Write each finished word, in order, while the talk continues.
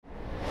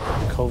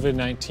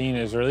COVID-19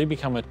 has really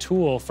become a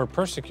tool for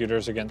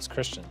persecutors against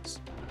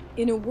Christians.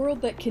 In a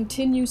world that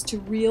continues to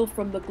reel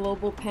from the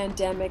global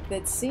pandemic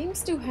that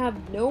seems to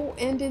have no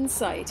end in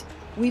sight,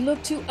 we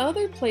look to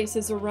other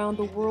places around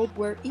the world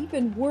where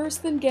even worse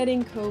than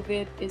getting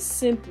COVID is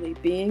simply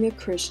being a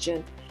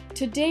Christian.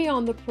 Today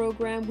on the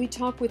program, we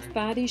talk with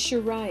Fadi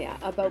Sharaya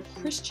about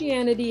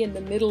Christianity in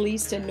the Middle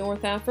East and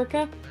North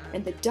Africa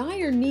and the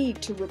dire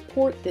need to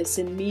report this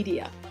in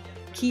media.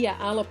 Kia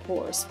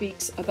Alipur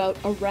speaks about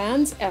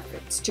Iran's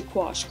efforts to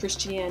quash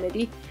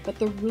Christianity, but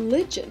the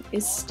religion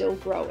is still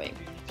growing.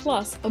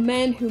 Plus, a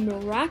man who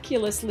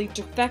miraculously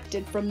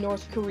defected from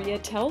North Korea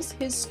tells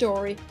his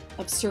story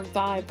of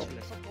survival.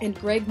 And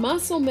Greg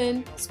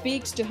Musselman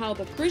speaks to how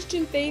the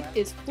Christian faith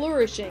is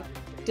flourishing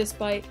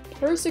despite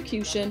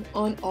persecution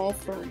on all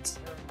fronts.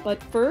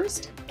 But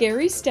first,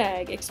 Gary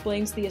Stagg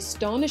explains the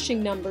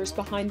astonishing numbers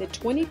behind the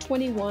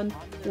 2021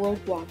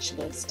 World Watch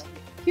List.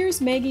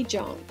 Here's Maggie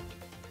John.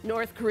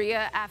 North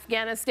Korea,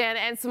 Afghanistan,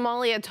 and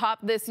Somalia top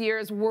this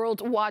year's World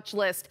Watch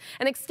List,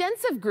 an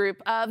extensive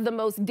group of the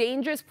most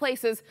dangerous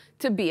places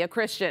to be a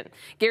Christian.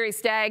 Gary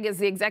Stagg is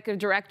the executive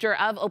director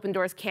of Open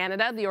Doors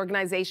Canada, the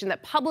organization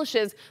that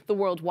publishes the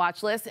World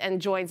Watch List,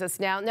 and joins us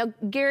now. Now,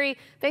 Gary,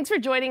 thanks for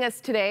joining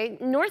us today.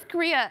 North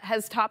Korea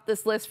has topped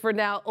this list for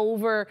now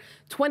over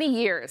 20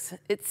 years.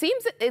 It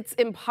seems it's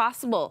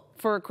impossible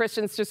for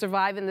Christians to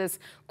survive in this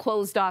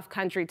closed-off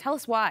country. Tell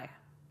us why.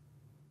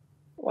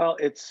 Well,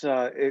 it's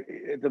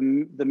the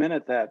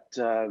minute that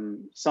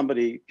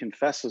somebody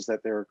confesses that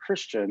they're a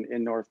Christian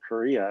in North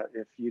Korea,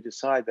 if you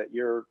decide that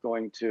you're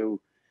going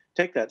to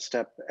take that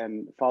step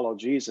and follow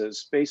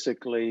Jesus,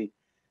 basically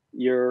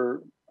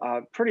you're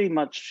pretty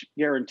much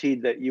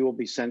guaranteed that you will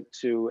be sent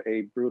to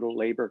a brutal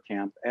labor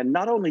camp. And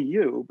not only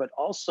you, but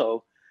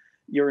also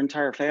your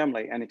entire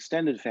family and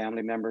extended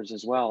family members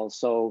as well.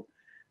 So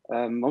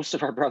most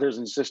of our brothers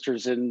and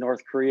sisters in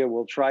North Korea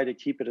will try to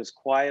keep it as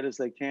quiet as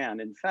they can.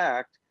 In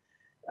fact,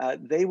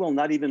 they will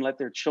not even let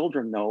their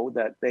children know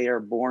that they are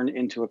born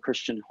into a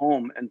Christian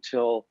home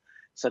until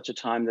such a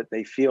time that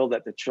they feel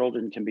that the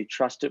children can be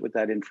trusted with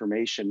that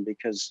information,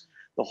 because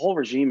the whole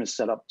regime is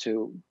set up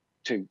to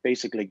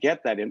basically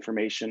get that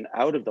information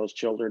out of those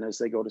children as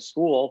they go to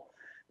school.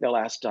 They'll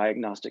ask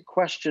diagnostic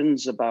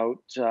questions about,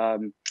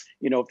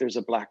 if there's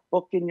a black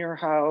book in your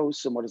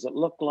house and what does it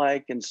look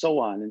like and so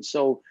on. And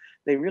so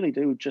they really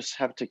do just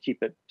have to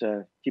keep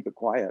it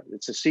quiet.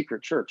 It's a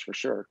secret church for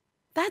sure.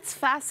 That's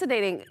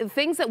fascinating.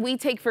 Things that we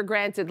take for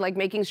granted, like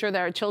making sure that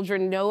our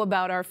children know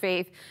about our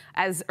faith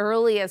as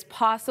early as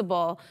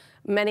possible.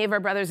 Many of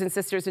our brothers and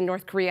sisters in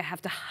North Korea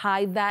have to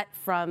hide that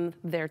from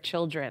their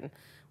children.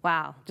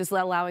 Wow, just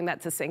allowing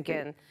that to sink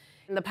in.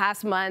 In the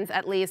past month,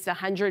 at least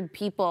 100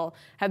 people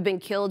have been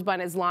killed by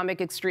an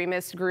Islamic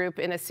extremist group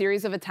in a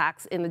series of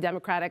attacks in the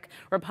Democratic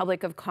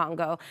Republic of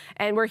Congo.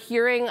 And we're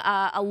hearing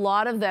a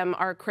lot of them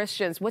are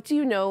Christians. What do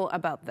you know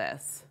about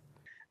this?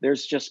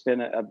 There's just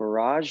been a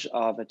barrage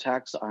of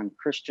attacks on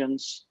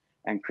Christians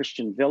and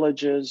Christian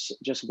villages,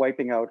 just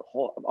wiping out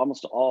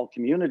almost all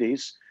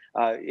communities,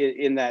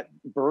 in that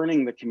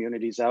burning the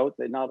communities out.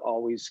 They're not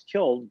always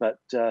killed, but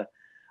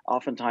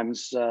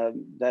oftentimes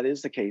that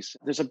is the case.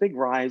 There's a big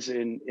rise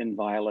in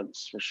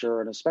violence for sure,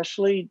 and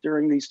especially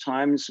during these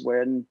times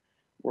when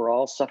we're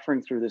all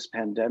suffering through this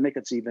pandemic,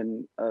 it's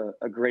even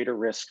a greater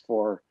risk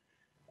for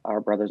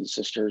our brothers and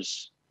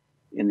sisters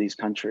in these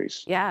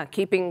countries. Yeah,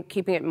 keeping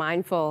it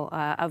mindful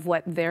of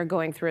what they're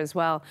going through as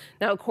well.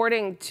 Now,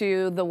 according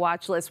to the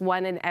watch list,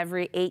 1 in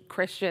every 8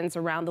 Christians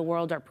around the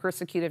world are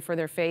persecuted for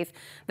their faith.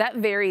 That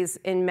varies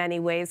in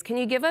many ways. Can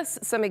you give us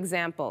some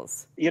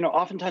examples?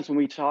 Oftentimes when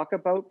we talk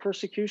about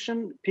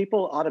persecution,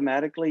 people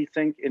automatically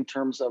think in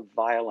terms of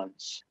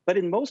violence. But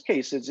in most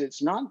cases,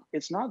 it's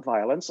not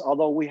violence,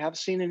 although we have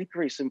seen an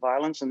increase in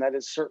violence, and that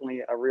is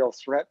certainly a real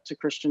threat to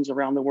Christians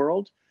around the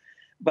world.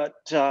 But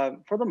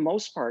for the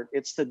most part,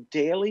 it's the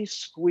daily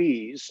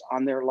squeeze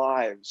on their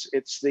lives.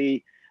 It's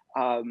the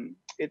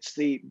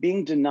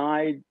being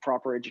denied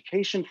proper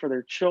education for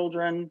their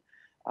children,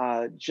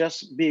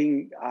 just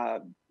being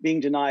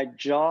denied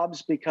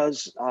jobs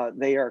because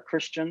they are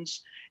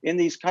Christians. In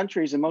these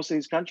countries, in most of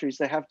these countries,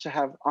 they have to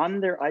have on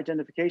their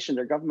identification,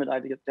 their government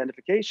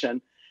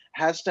identification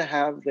has to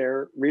have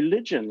their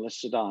religion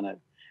listed on it.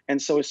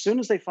 And so as soon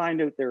as they find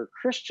out they're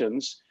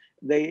Christians,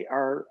 they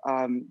are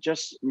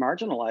just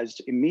marginalized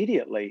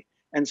immediately.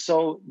 And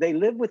so they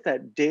live with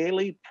that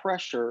daily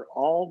pressure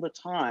all the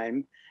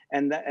time.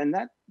 And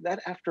that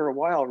after a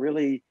while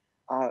really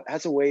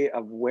has a way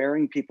of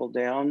wearing people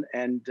down.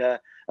 And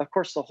of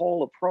course, the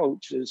whole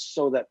approach is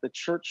so that the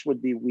church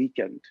would be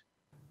weakened.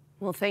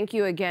 Well, thank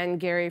you again,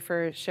 Gary,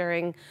 for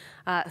sharing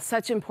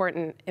such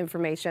important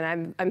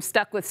information. I'm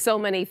stuck with so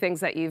many things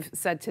that you've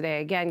said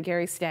today. Again,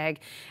 Gary Stagg,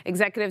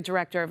 Executive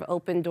Director of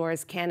Open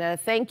Doors Canada.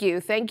 Thank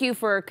you. Thank you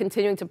for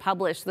continuing to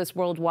publish this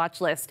World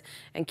Watch List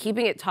and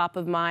keeping it top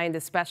of mind,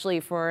 especially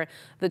for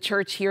the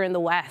church here in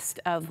the West,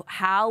 of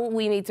how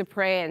we need to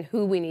pray and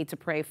who we need to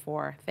pray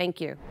for.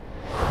 Thank you.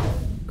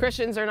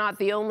 Christians are not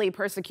the only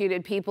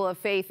persecuted people of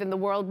faith in the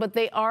world, but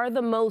they are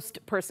the most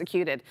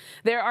persecuted.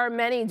 There are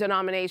many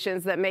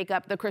denominations that make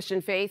up the Christian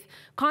faith.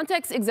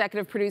 Context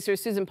executive producer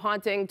Susan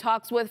Ponting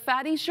talks with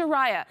Fadi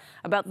Sharaya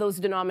about those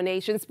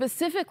denominations,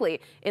 specifically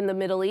in the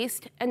Middle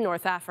East and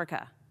North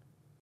Africa.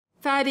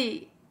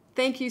 Fadi,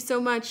 thank you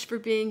so much for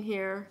being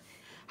here.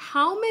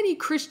 How many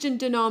Christian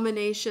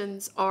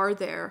denominations are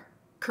there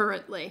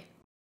currently?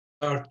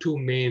 There are two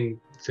main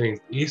things,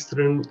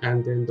 Eastern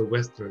and then the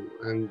Western.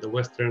 And the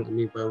Western, I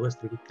mean by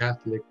Western,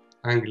 Catholic,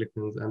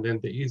 Anglicans, and then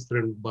the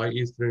Eastern by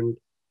Eastern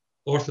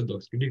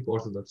Orthodox, Greek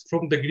Orthodox.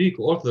 From the Greek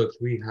Orthodox,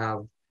 we have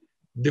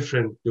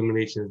different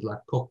denominations like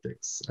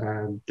Coptics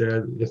and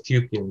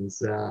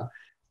Ethiopians.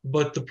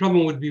 But the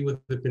problem would be with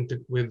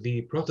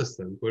the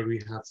Protestant, where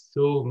we have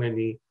so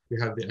many.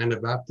 We have the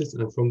Anabaptists,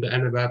 and from the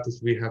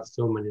Anabaptists, we have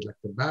so many like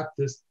the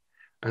Baptists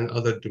and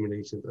other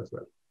denominations as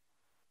well.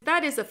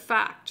 That is a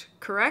fact,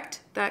 correct?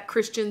 That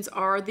Christians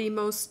are the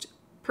most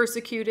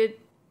persecuted?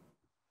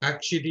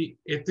 Actually,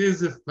 it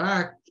is a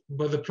fact,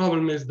 but the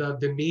problem is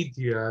that the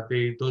media,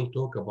 they don't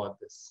talk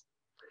about this.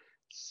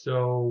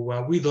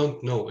 So we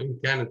don't know in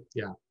Canada,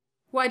 yeah.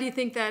 Why do you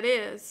think that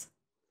is?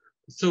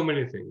 So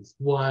many things.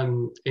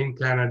 One, in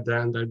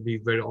Canada, and I'll be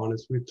very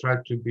honest, we try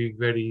to be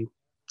very,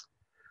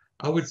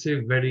 I would say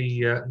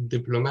very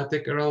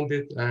diplomatic around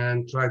it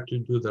and try to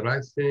do the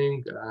right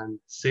thing and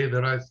say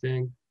the right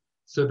thing.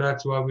 So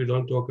that's why we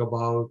don't talk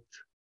about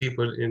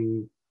people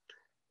in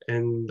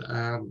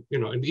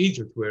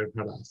Egypt were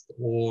harassed,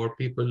 or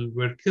people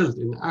were killed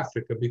in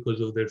Africa because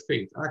of their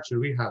faith. Actually,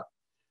 we have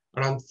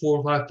around 4,000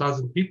 or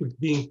 5,000 people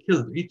being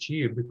killed each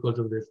year because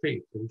of their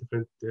faith in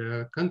different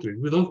countries.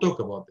 We don't talk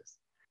about this.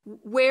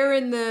 Where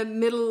in the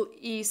Middle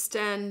East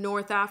and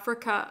North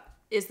Africa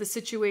is the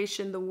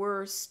situation the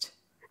worst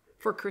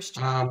for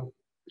Christians?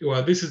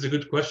 Well, this is a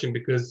good question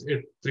because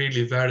it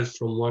really varies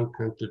from one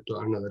country to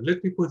another.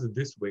 Let me put it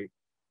this way.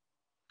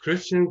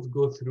 Christians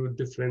go through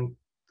different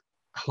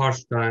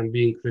harsh time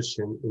being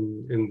Christian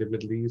in the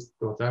Middle East,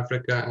 North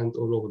Africa, and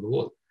all over the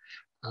world.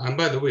 And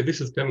by the way, this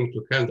is coming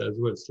to Canada as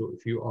well. So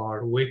if you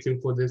are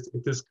waiting for this,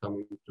 it is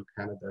coming to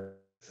Canada.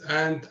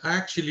 And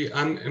actually,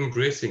 I'm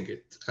embracing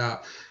it.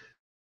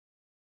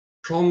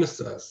 Promise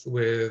us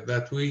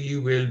that we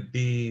will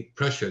be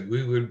pressured,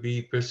 we will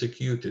be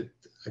persecuted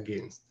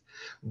against.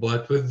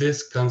 But with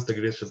this comes the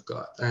grace of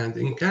God. And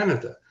in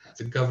Canada,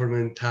 the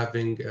government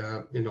having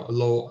a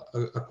law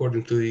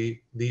according to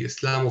the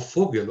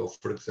Islamophobia law,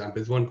 for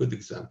example, is one good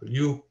example.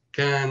 You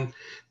can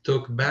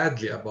talk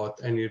badly about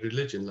any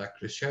religion like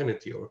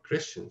Christianity or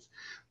Christians,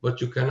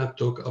 but you cannot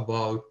talk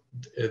about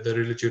the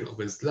religion of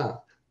Islam.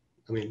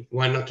 I mean,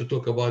 why not to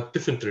talk about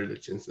different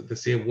religions the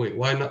same way?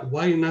 Why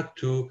not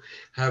to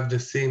have the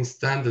same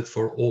standard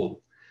for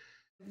all?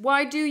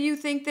 Why do you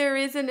think there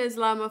is an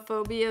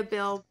Islamophobia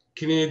bill?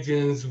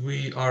 Canadians,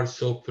 we are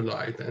so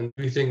polite, and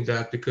we think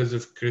that because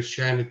of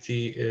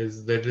Christianity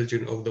is the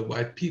religion of the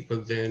white people,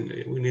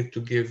 then we need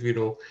to give,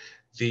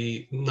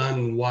 the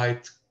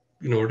non-white,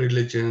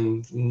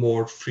 religion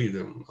more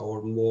freedom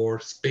or more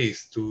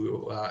space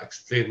to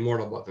explain more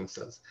about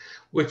themselves,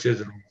 which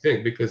is a wrong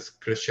thing because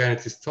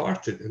Christianity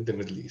started in the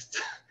Middle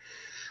East.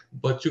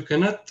 But you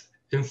cannot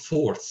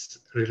enforce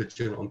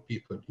religion on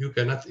people. You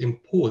cannot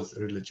impose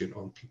religion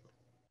on people.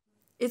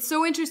 It's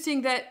so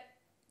interesting that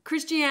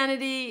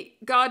Christianity,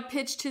 God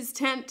pitched his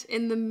tent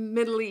in the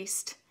Middle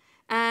East,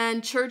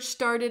 and church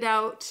started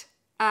out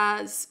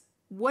as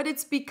what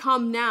it's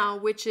become now,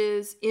 which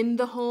is in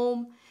the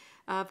home.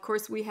 Of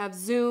course, we have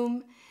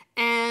Zoom,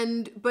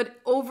 but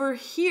over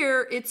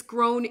here, it's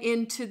grown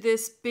into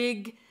this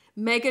big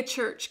mega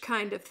church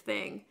kind of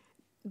thing.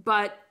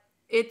 But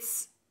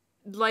it's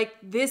like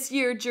this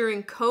year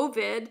during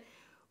COVID,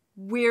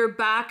 we're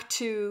back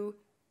to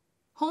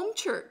home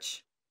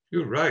church.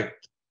 You're right.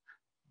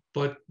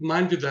 But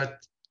mind you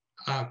that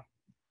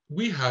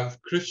we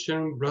have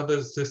Christian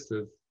brothers and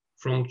sisters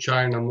from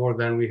China more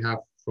than we have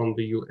from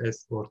the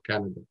US or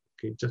Canada.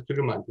 Okay, just to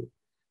remind you.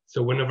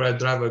 So whenever I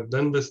drive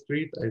down the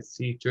street, I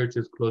see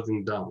churches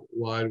closing down.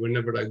 While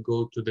whenever I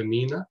go to the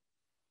MENA,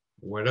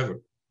 wherever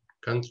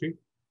country,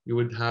 you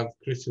would have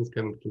Christians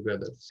coming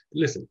together.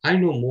 Listen, I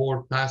know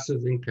more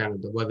pastors in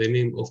Canada by the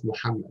name of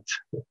Muhammad,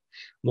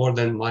 more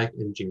than Mike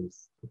and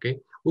James, okay?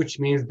 Which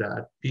means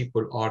that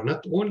people are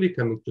not only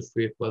coming to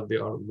faith, but they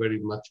are very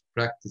much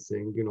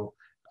practicing,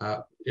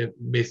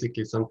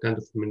 basically some kind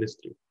of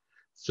ministry.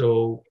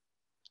 So,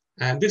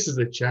 and this is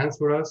a chance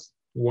for us,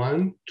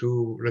 one,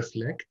 to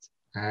reflect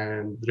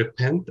and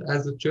repent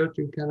as a church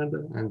in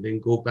Canada, and then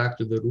go back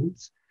to the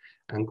roots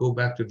and go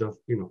back to the,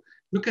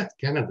 look at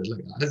Canada,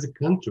 like as a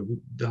country,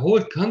 the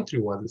whole country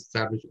was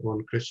established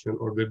on Christian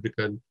or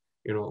biblical,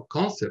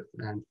 concept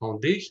and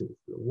foundations.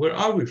 Where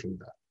are we from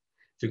that?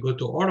 If you go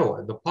to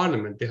Ottawa, the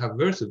parliament, they have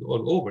verses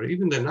all over.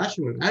 Even the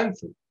national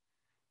anthem,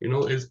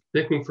 is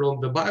taken from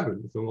the Bible,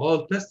 from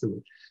Old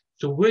Testament.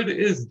 So where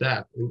is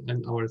that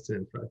in our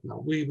sense right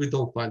now? We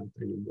don't find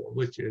it anymore,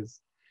 which is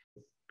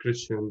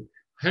Christian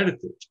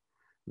heritage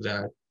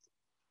that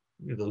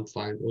you don't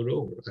find all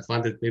over. I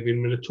find it maybe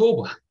in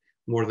Manitoba,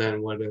 more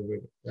than whatever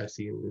I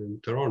see in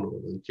Toronto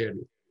or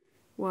Ontario.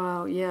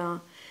 Wow, yeah.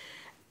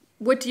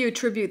 What do you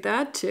attribute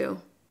that to?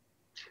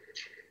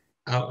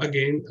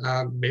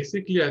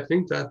 Basically, I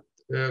think that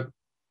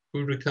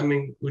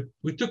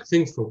we took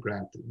things for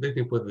granted. Let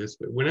me put it this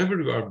way. Whenever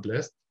you are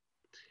blessed,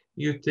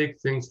 you take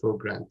things for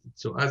granted.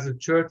 So as a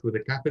church with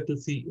a capital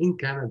C in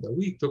Canada,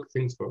 we took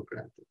things for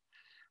granted.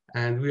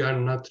 And we are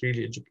not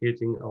really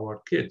educating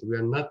our kids. We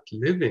are not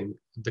living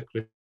the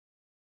Christian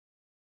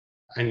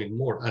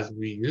anymore as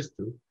we used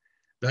to.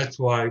 That's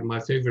why my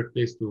favorite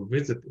place to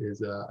visit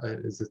is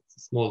a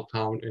small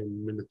town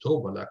in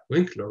Manitoba, like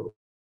Winkler,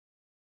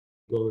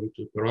 going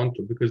to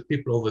Toronto, because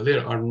people over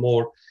there are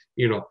more,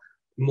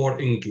 more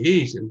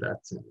engaged in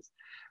that sense.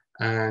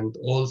 And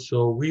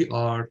also we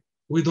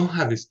don't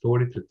have a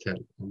story to tell,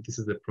 and this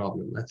is the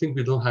problem. I think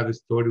we don't have a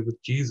story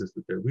with Jesus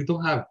to tell. We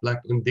don't have, like,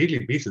 on daily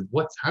basis,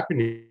 what's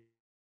happening.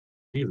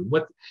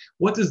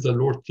 What is the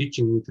Lord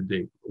teaching me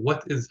today?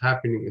 What is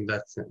happening in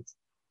that sense?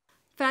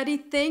 Fadi,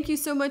 thank you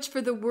so much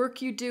for the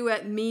work you do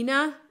at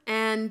MENA,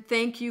 and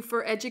thank you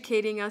for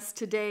educating us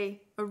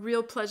today. A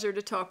real pleasure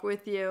to talk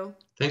with you.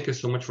 Thank you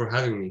so much for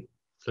having me.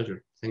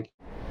 Pleasure. Thank you.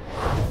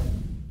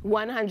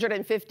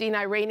 115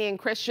 Iranian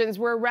Christians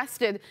were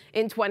arrested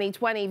in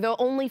 2020, though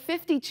only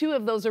 52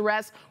 of those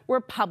arrests were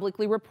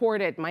publicly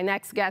reported. My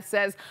next guest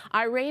says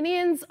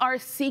Iranians are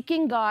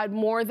seeking God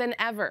more than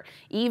ever,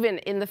 even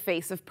in the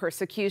face of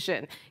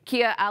persecution.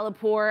 Kia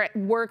Alipour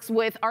works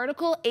with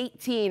Article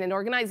 18, an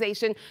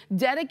organization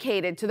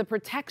dedicated to the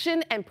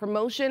protection and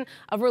promotion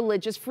of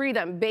religious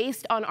freedom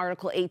based on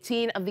Article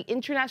 18 of the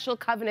International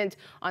Covenant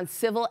on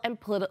Civil and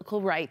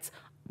Political Rights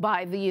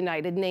by the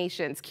United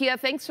Nations. Kia,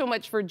 thanks so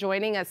much for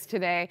joining us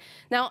today.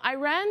 Now,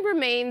 Iran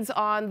remains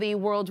on the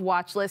World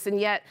Watch List,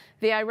 and yet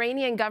the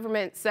Iranian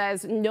government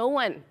says no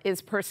one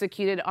is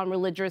persecuted on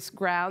religious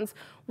grounds.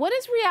 What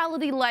is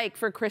reality like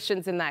for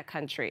Christians in that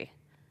country?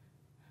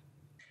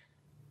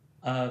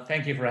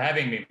 Thank you for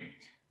having me.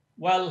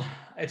 Well,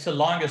 it's a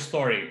longer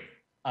story.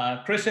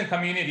 Christian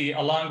community,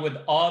 along with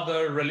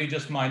other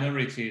religious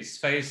minorities,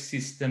 face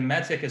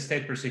systematic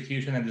state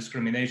persecution and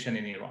discrimination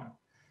in Iran.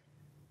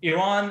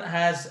 Iran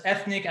has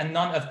ethnic and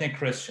non-ethnic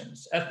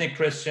Christians. Ethnic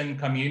Christian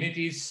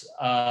communities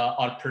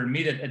are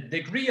permitted a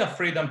degree of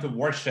freedom to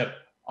worship,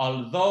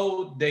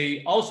 although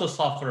they also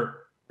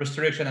suffer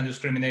restriction and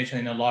discrimination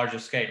in a larger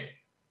scale.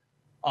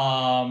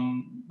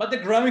 But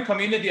the growing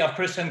community of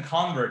Christian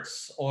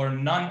converts or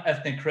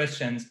non-ethnic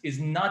Christians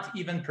is not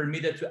even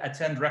permitted to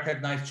attend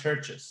recognized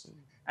churches,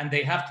 and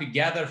they have to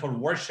gather for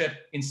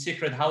worship in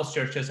secret house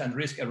churches and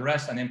risk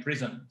arrest and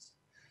imprisonment.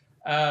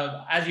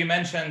 As you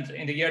mentioned,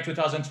 in the year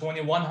 2020,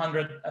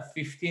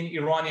 115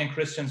 Iranian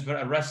Christians were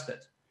arrested.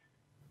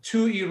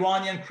 2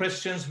 Iranian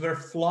Christians were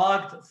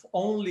flogged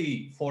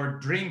only for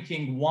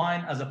drinking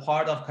wine as a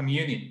part of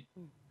communion.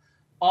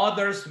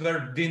 Others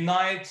were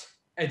denied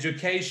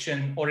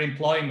education or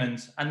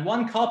employment, and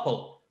one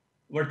couple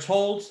were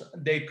told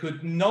they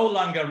could no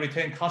longer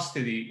retain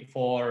custody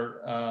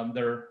for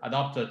their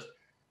adopted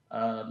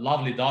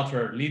lovely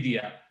daughter,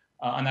 Lydia,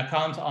 on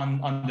account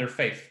on their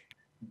faith.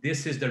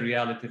 This is the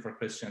reality for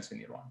Christians in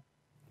Iran.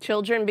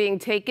 Children being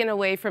taken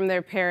away from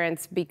their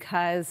parents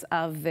because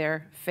of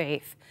their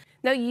faith.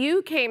 Now,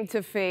 you came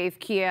to faith,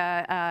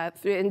 Kia,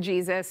 in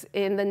Jesus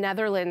in the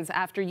Netherlands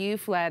after you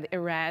fled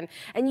Iran,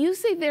 and you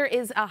say there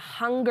is a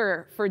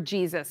hunger for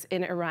Jesus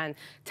in Iran.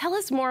 Tell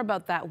us more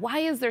about that. Why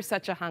is there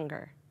such a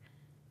hunger?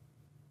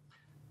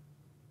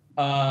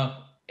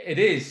 It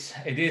is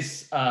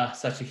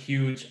such a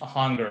huge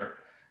hunger,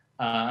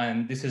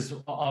 and this is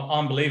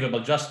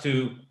unbelievable. Just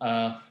to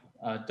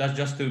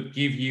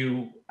give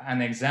you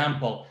an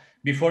example,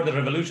 before the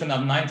revolution of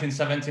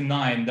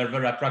 1979, there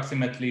were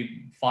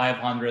approximately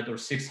 500 or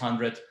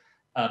 600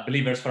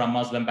 believers from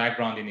Muslim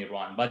background in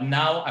Iran. But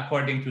now,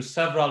 according to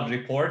several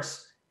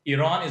reports,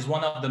 Iran is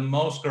one of the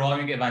most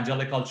growing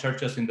evangelical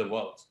churches in the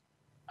world.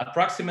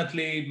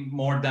 Approximately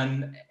more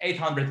than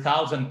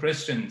 800,000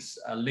 Christians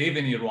live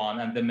in Iran,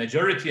 and the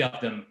majority of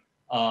them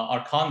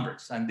are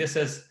converts. And this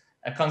is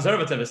a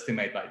conservative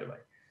estimate, by the way.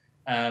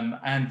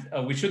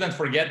 We shouldn't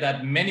forget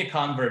that many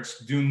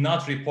converts do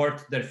not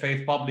report their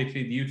faith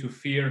publicly due to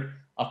fear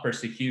of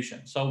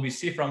persecution. So we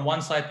see from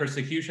one side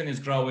persecution is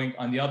growing,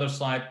 on the other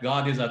side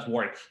God is at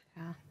work.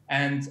 Yeah.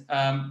 And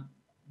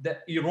the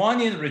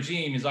Iranian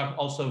regime is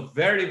also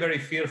very, very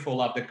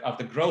fearful of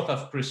the growth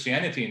of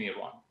Christianity in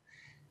Iran.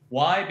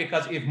 Why?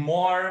 Because if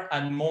more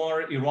and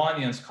more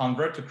Iranians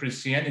convert to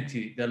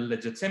Christianity, the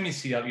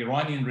legitimacy of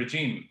Iranian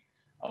regime,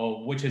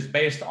 which is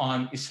based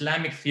on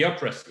Islamic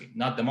theocracy,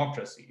 not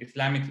democracy,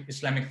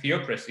 Islamic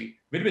theocracy,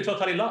 will be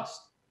totally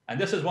lost. And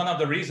this is one of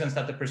the reasons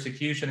that the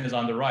persecution is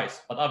on the rise.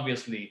 But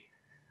obviously,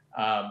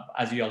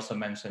 as you also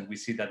mentioned, we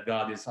see that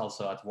God is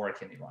also at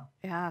work in Iran.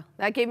 Yeah,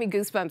 that gave me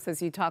goosebumps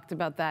as you talked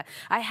about that.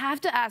 I have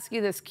to ask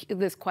you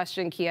this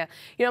question, Kia.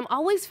 You know, I'm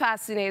always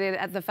fascinated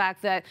at the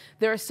fact that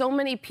there are so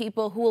many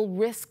people who will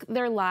risk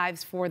their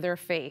lives for their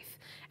faith.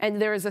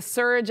 And there is a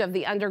surge of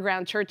the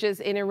underground churches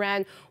in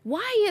Iran.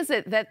 Why is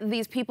it that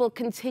these people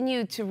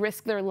continue to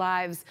risk their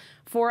lives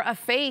for a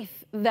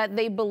faith that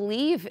they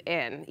believe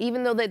in,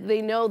 even though that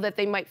they know that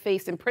they might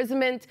face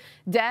imprisonment,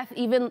 death,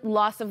 even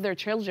loss of their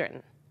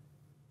children?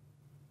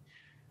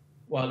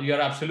 Well,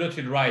 you're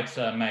absolutely right,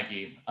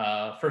 Maggie.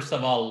 First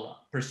of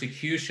all,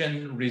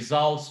 persecution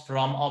results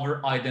from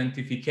our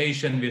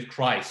identification with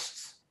Christ.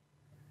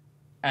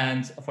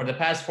 And for the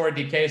past 4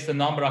 decades, the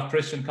number of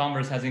Christian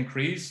converts has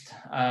increased,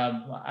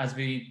 as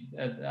we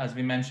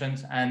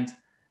mentioned, and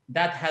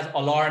that has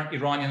alarmed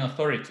Iranian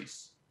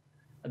authorities.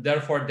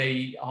 Therefore,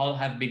 they all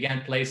have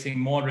begun placing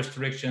more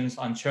restrictions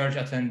on church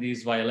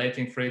attendees,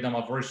 violating freedom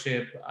of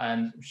worship,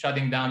 and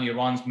shutting down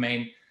Iran's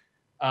main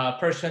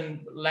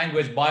Persian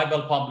language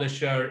Bible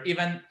publisher,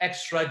 even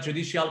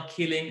extrajudicial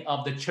killing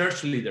of the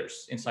church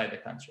leaders inside the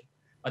country.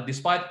 But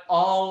despite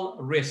all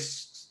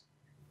risks,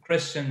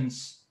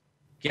 Christians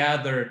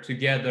gather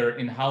together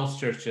in house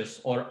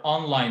churches or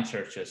online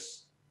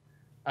churches.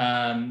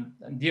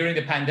 During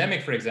the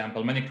pandemic, for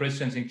example, many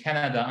Christians in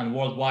Canada and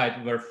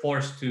worldwide were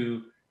forced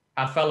to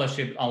have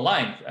fellowship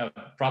online.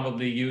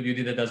 Probably you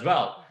did it as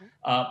well.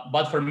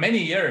 But for many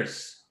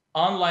years,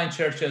 online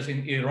churches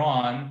in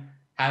Iran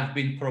have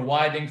been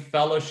providing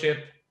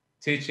fellowship,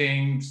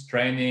 teachings,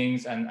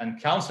 trainings,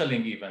 and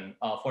counseling even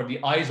for the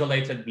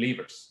isolated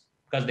believers,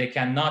 because they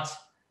cannot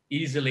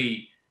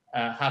easily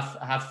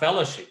have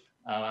fellowship.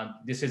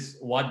 This is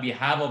what we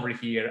have over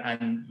here,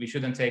 and we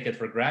shouldn't take it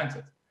for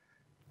granted.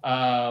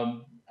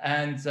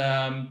 And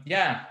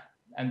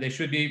they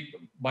should be,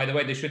 by the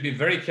way, they should be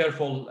very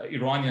careful,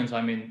 Iranians,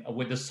 I mean,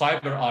 with the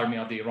cyber army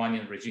of the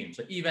Iranian regime.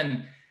 So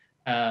even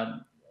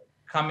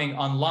coming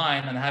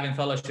online and having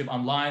fellowship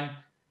online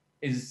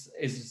is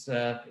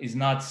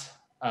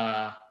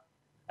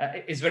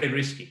very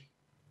risky.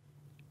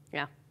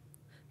 Yeah.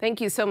 Thank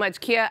you so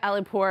much, Kia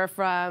Alipour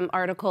from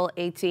Article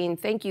 18.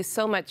 Thank you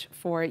so much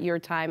for your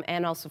time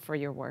and also for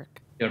your work.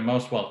 You're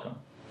most welcome.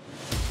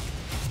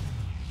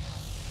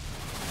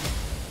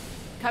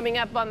 Coming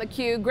up on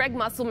theCUBE, Greg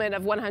Musselman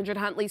of 100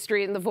 Huntley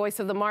Street and the Voice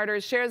of the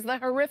Martyrs shares the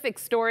horrific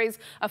stories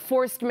of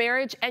forced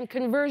marriage and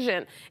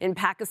conversion in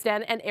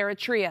Pakistan and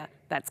Eritrea.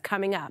 That's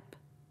coming up.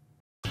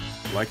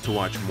 Like to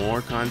watch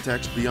more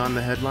Context Beyond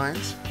the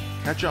Headlines?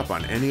 Catch up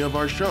on any of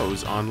our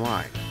shows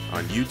online.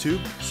 On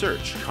YouTube,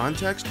 search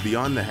Context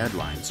Beyond the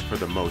Headlines for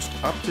the most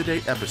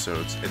up-to-date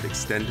episodes and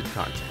extended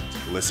content.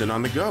 Listen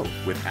on the go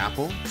with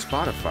Apple,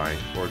 Spotify,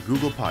 or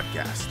Google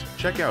Podcast.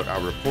 Check out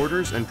our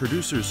reporters and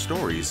producers'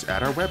 stories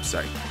at our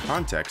website,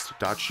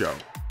 context.show.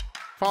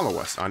 Follow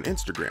us on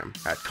Instagram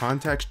at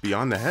Context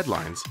Beyond the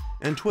Headlines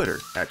and Twitter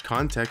at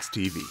Context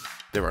TV.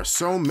 There are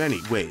so many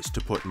ways to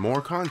put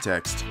more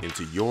context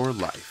into your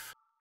life.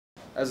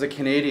 As a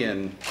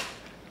Canadian,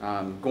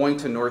 going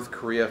to North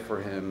Korea for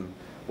him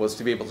was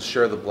to be able to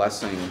share the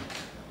blessing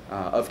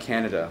of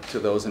Canada to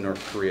those in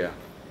North Korea,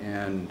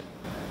 and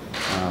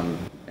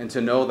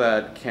to know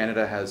that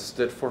Canada has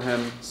stood for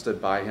him,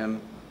 stood by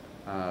him.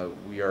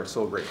 We are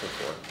so grateful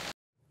for it.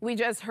 We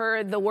just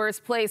heard the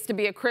worst place to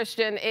be a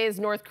Christian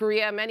is North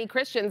Korea. Many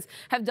Christians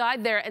have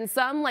died there, and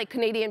some, like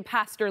Canadian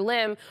Pastor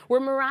Lim, were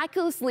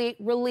miraculously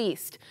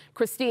released.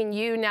 Christine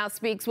Yu now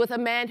speaks with a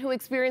man who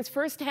experienced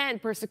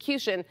firsthand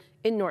persecution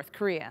in North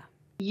Korea.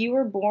 You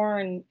were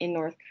born in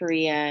North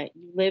Korea,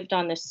 you lived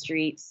on the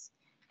streets,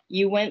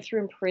 you went through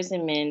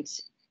imprisonment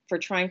for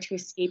trying to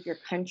escape your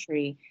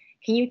country.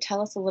 Can you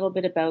tell us a little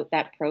bit about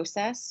that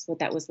process, what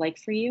that was like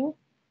for you?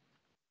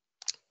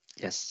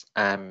 Yes.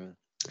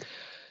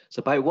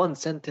 So by one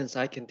sentence,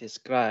 I can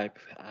describe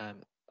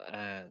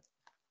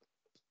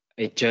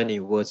a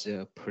journey was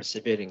a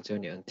persevering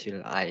journey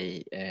until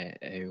I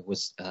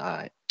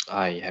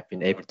have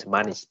been able to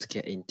manage to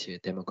get into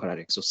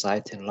democratic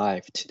society and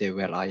life today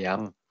where I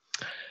am.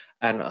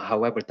 And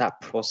however, that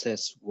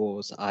process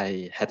was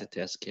I had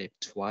to escape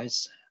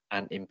twice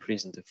and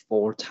imprisoned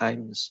 4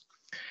 times,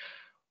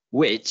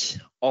 which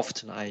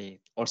often I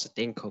also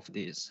think of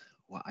this.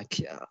 Well,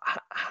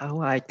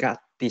 how I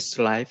got this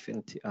life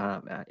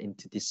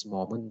into this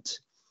moment,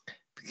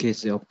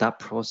 because of that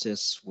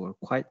process were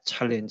quite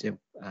challenging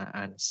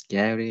and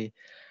scary,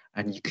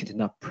 and you could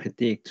not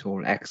predict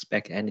or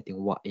expect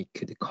anything what it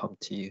could come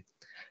to you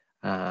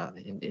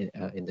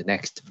in the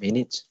next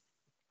minute.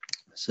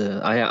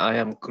 So I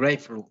am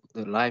grateful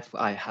for the life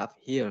I have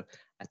here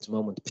at the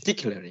moment,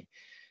 particularly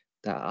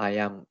that I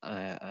am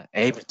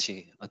able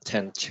to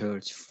attend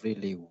church,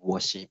 freely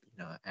worship,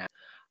 and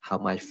how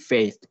my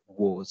faith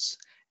was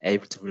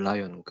able to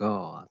rely on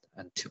God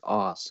and to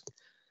ask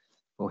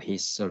for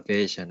His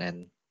salvation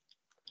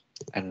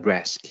and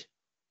rescue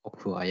of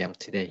who I am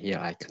today. Here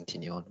I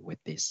continue on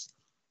with this.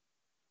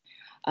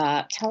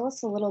 Tell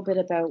us a little bit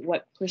about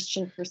what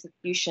Christian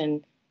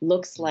persecution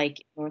looks like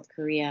in North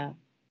Korea.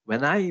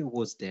 When I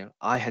was there,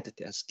 I had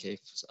to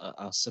escape,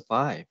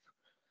 survive.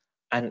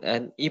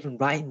 And even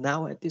right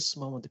now, at this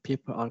moment, the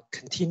people are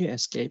continue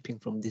escaping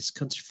from this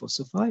country for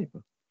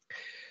survival.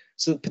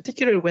 So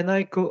particularly when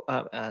I go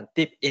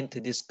deep into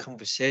this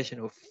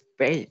conversation of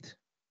faith,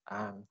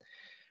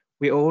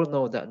 we all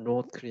know that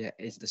North Korea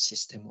is the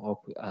system of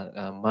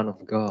man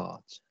of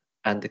God,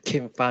 and the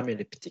Kim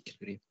family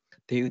particularly,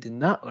 they would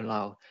not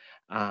allow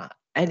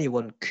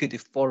anyone could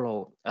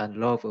follow and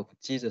love of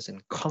Jesus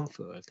and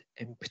comfort,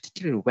 and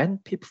particularly when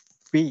people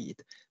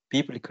read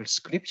biblical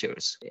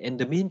scriptures. In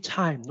the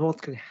meantime,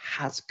 North Korea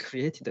has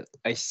created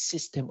a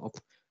system of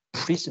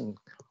prison,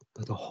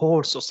 the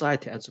whole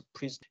society as a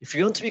prison. If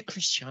you want to be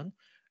Christian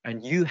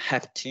and you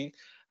have to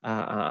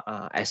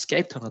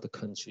escape to another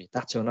country,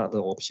 that's another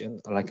option.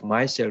 Like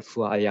myself,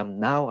 who I am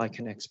now, I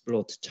can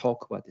explore to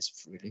talk about this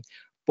freely.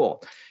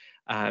 But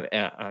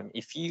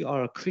if you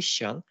are a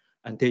Christian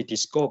and they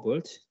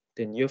discovered,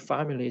 then your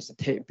family is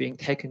being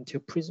taken to a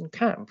prison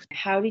camp.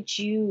 How did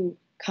you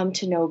come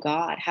to know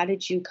God? How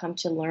did you come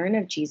to learn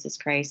of Jesus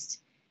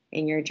Christ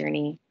in your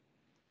journey?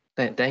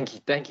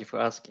 Thank you for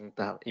asking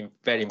that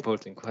very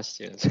important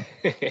questions.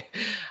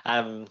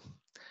 I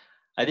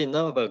didn't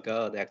know about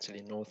God actually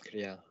in North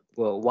Korea.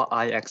 Well, what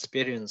I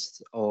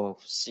experienced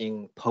of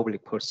seeing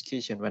public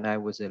persecution when I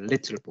was a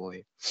little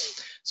boy.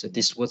 So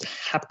this was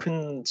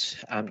happened,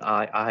 and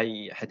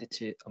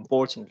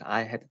unfortunately,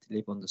 I had to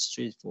live on the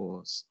street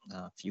for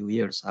a few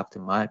years after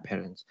my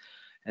parents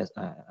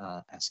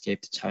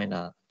escaped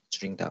China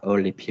during the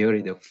early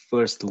period of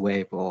first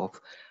wave of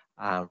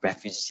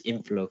refugees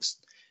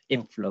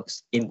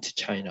influx into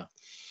China.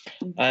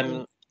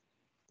 I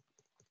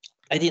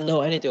didn't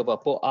know anything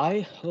about, but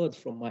I heard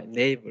from my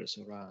neighbors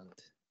around,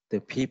 the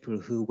people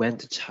who went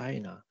to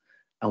China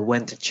and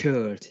went to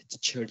church. The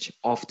church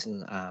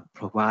often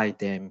provide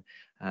them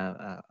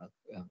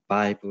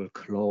Bible,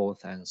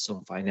 clothes, and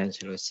some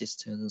financial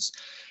assistance,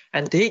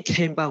 and they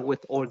came back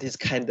with all these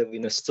kind of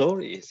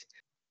stories.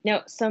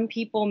 Now, some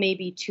people may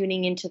be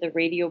tuning into the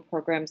radio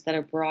programs that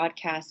are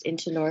broadcast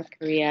into North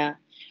Korea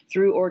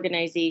through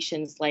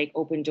organizations like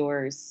Open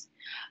Doors.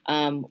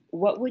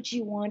 What would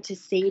you want to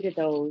say to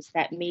those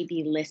that may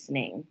be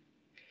listening?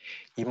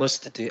 You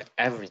must do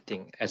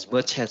everything as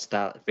much as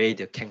that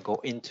radio can go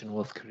into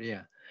North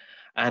Korea.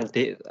 And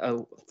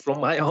from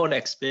my own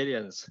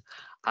experience,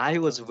 I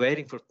was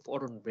waiting for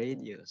foreign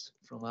radios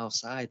from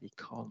outside. It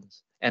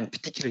comes, and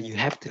particularly you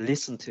have to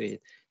listen to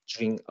it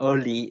during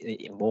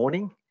early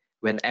morning,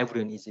 when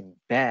everyone is in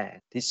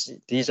bed.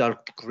 These are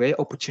great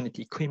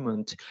opportunity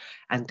equipment,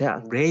 and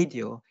that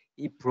radio,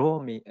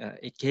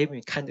 it gave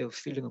me kind of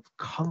feeling of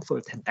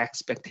comfort and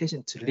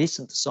expectation to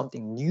listen to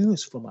something new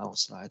from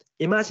outside.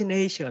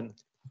 Imagination,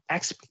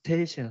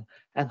 expectation,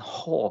 and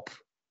hope,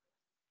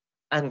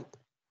 and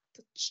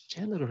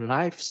general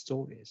life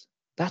stories.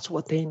 That's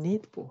what they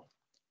need for.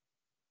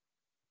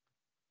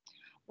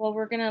 Well,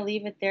 we're going to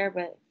leave it there,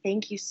 but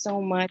thank you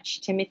so much,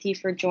 Timothy,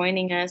 for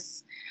joining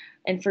us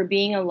and for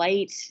being a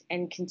light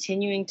and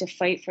continuing to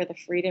fight for the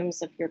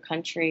freedoms of your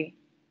country.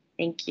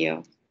 Thank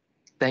you.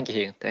 Thank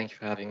you. Thank you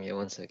for having me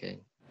once again.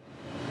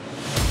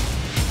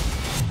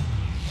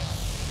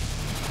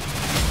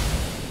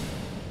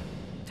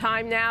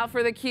 Time now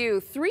for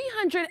theCUBE.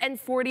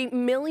 340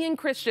 million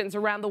Christians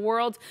around the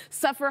world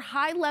suffer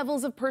high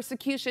levels of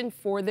persecution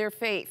for their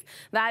faith.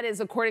 That is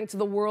according to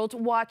the World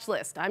Watch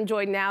List. I'm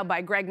joined now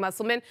by Greg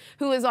Musselman,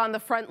 who is on the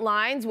front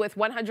lines with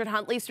 100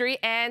 Huntley Street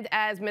and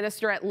as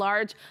Minister at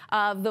Large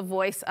of the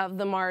Voice of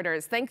the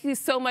Martyrs. Thank you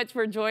so much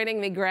for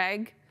joining me,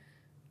 Greg.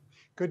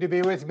 Good to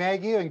be with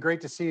Maggie, and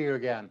great to see you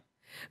again.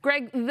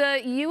 Greg,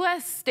 the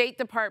U.S. State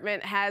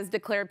Department has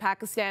declared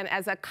Pakistan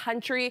as a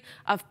country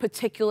of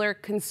particular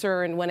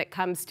concern when it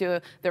comes to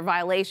their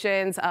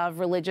violations of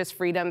religious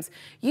freedoms.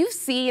 You've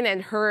seen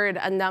and heard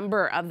a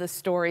number of the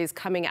stories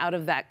coming out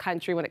of that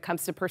country when it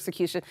comes to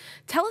persecution.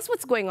 Tell us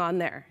what's going on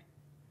there.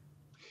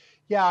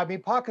 Yeah, I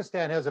mean,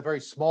 Pakistan has a very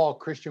small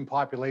Christian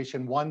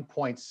population,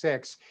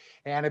 1.6,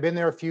 and I've been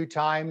there a few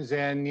times,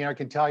 and I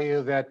can tell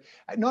you that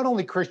not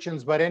only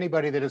Christians, but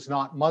anybody that is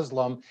not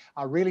Muslim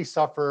really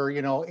suffer,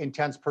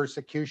 intense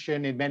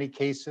persecution in many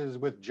cases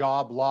with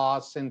job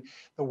loss and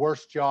the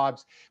worst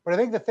jobs. But I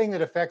think the thing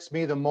that affects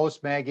me the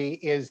most, Maggie,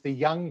 is the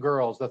young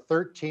girls, the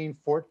 13,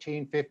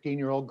 14,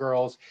 15-year-old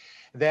girls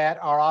that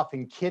are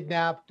often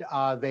kidnapped,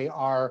 they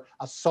are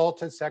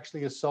assaulted,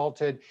 sexually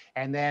assaulted,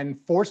 and then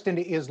forced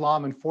into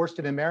Islam and forced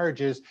into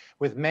marriages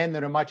with men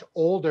that are much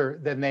older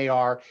than they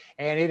are.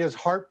 And it is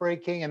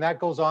heartbreaking, and that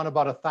goes on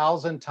about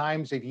 1,000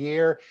 times a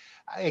year.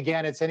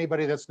 Again, it's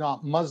anybody that's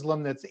not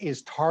Muslim that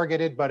is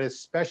targeted, but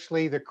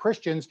especially the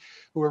Christians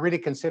who are really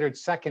considered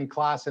second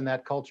class in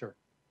that culture.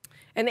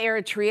 And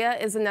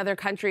Eritrea is another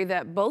country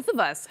that both of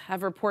us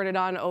have reported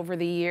on over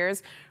the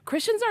years.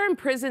 Christians are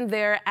imprisoned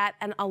there at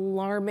an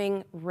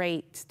alarming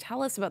rate.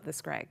 Tell us about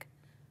this, Greg.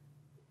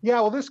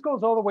 Yeah, well, this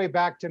goes all the way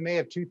back to May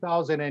of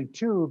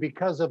 2002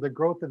 because of the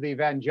growth of the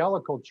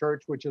evangelical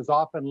church, which is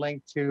often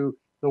linked to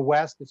the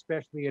West,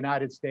 especially the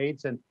United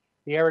States, and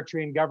the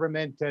Eritrean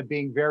government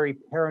being very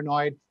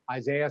paranoid.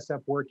 Isaias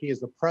Afwerki is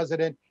the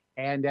president,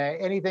 and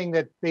anything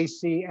that they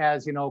see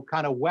as,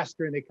 kind of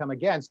Western, they come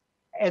against.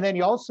 And then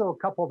you also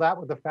couple that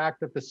with the fact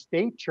that the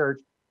state church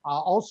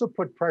also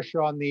put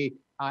pressure on the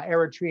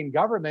Eritrean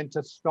government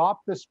to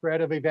stop the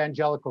spread of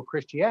evangelical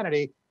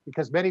Christianity,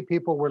 because many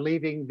people were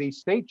leaving the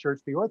state church,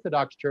 the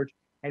Orthodox Church,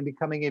 and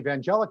becoming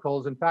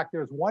evangelicals. In fact,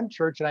 there's one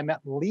church, and I met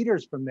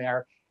leaders from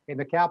there in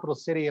the capital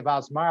city of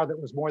Asmara that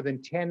was more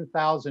than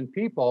 10,000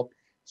 people.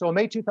 So in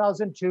May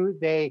 2002,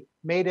 they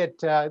made it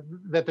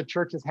that the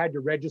churches had to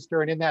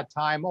register. And in that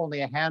time,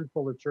 only a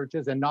handful of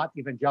churches and not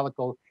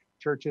evangelical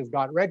churches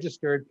got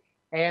registered.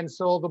 And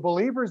so the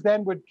believers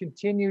then would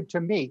continue to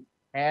meet.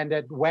 And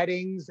at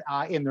weddings,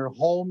 in their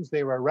homes,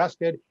 they were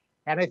arrested.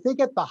 And I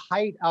think at the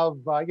height of,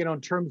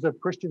 in terms of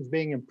Christians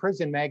being in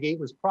prison, Maggie, it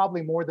was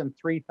probably more than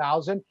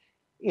 3,000.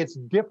 It's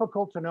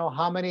difficult to know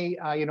how many,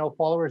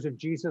 followers of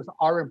Jesus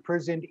are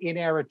imprisoned in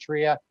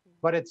Eritrea,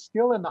 but it's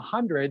still in the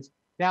hundreds.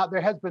 Now,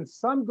 there has been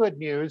some good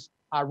news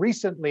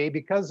recently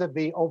because of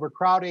the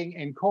overcrowding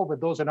and COVID.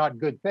 Those are not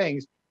good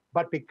things.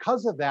 But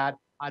because of that,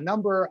 a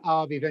number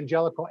of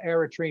evangelical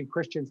Eritrean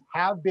Christians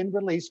have been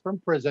released from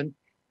prison.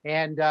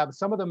 And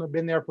some of them have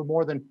been there for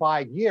more than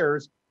 5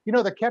 years.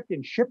 They're kept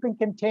in shipping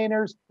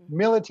containers,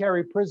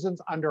 military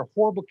prisons under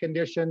horrible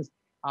conditions.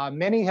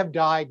 Many have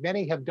died.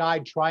 Many have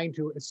died trying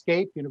to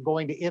escape,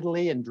 going to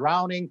Italy and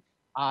drowning.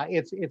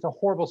 It's a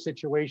horrible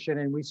situation,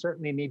 and we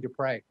certainly need to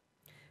pray.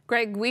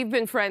 Greg, we've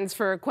been friends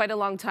for quite a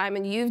long time,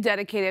 and you've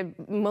dedicated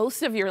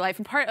most of your life,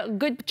 a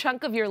good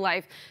chunk of your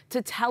life,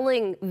 to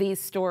telling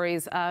these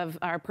stories of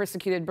our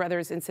persecuted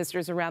brothers and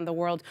sisters around the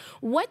world.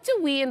 What do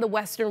we in the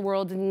Western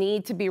world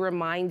need to be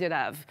reminded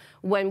of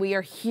when we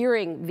are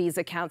hearing these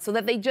accounts so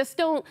that they just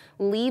don't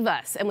leave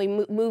us and we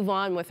move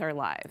on with our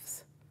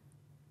lives?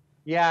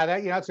 Yeah,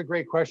 that's a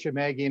great question,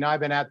 Maggie.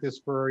 I've been at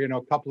this for,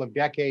 a couple of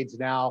decades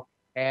now.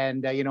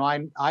 And,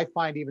 I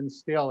find even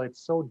still,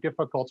 it's so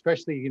difficult,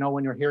 especially,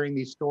 when you're hearing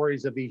these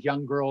stories of these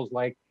young girls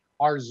like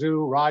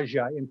Arzu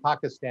Raja in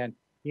Pakistan,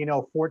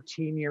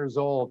 14 years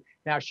old.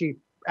 Now, she,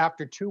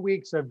 after 2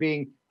 weeks of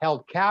being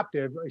held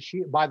captive,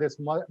 by this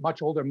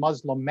much older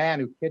Muslim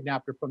man who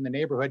kidnapped her from the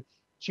neighborhood,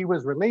 she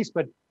was released.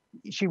 But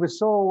she was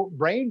so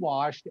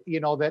brainwashed,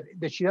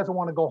 that she doesn't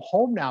want to go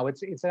home now.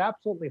 It's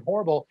absolutely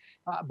horrible,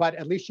 but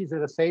at least she's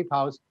at a safe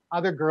house.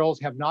 Other girls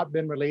have not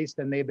been released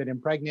and they've been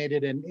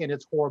impregnated, and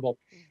it's horrible.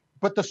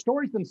 But the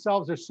stories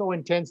themselves are so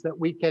intense that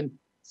we can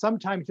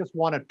sometimes just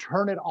want to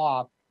turn it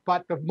off.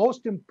 But the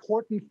most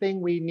important thing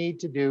we need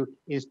to do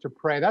is to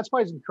pray. That's why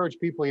I encourage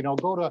people,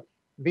 go to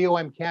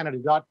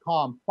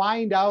VOMcanada.com,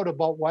 find out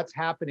about what's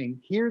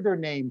happening, hear their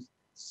names,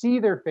 see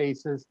their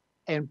faces,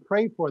 and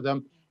pray for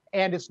them.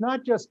 And it's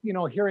not just,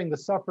 hearing the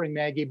suffering,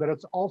 Maggie, but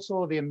it's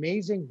also the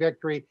amazing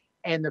victory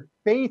and the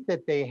faith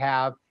that they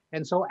have.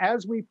 And so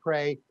as we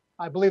pray,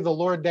 I believe the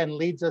Lord then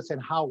leads us in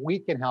how we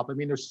can help. I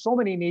mean, there's so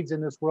many needs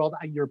in this world.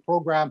 Your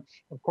program,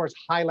 of course,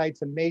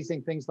 highlights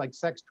amazing things like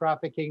sex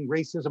trafficking,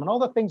 racism, and all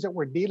the things that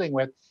we're dealing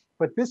with.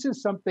 But this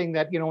is something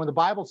that, when the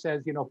Bible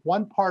says, if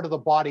one part of the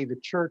body, the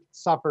church,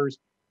 suffers,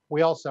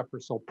 we all suffer.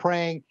 So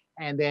praying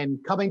and then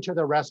coming to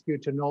the rescue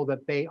to know that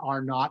they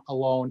are not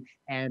alone,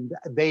 and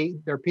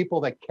they're people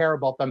that care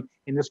about them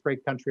in this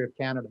great country of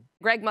Canada.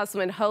 Greg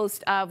Musselman,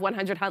 host of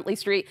 100 Huntley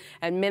Street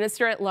and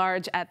minister at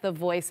large at the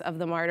Voice of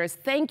the Martyrs.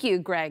 Thank you,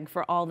 Greg,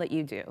 for all that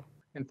you do.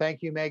 And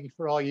thank you, Maggie,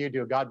 for all you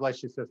do. God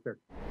bless you, sister.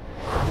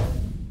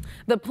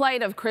 The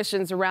plight of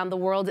Christians around the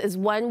world is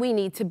one we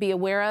need to be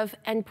aware of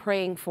and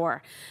praying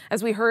for.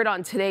 As we heard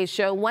on today's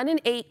show, 1 in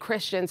 8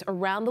 Christians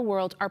around the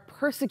world are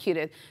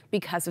persecuted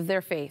because of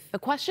their faith. The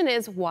question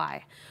is,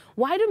 why?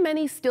 Why do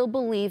many still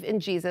believe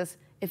in Jesus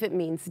if it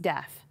means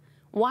death?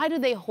 Why do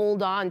they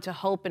hold on to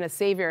hope in a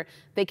Savior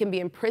they can be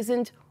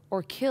imprisoned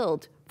or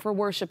killed for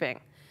worshiping?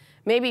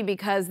 Maybe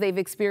because they've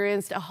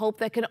experienced a hope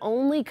that can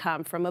only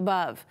come from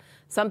above,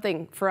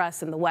 something for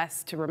us in the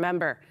West to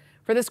remember.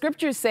 For the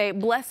scriptures say,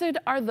 "Blessed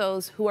are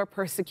those who are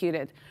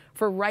persecuted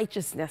for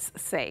righteousness'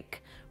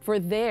 sake, for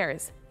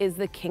theirs is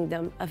the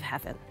kingdom of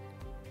heaven."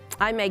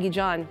 I'm Maggie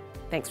John.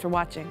 Thanks for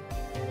watching.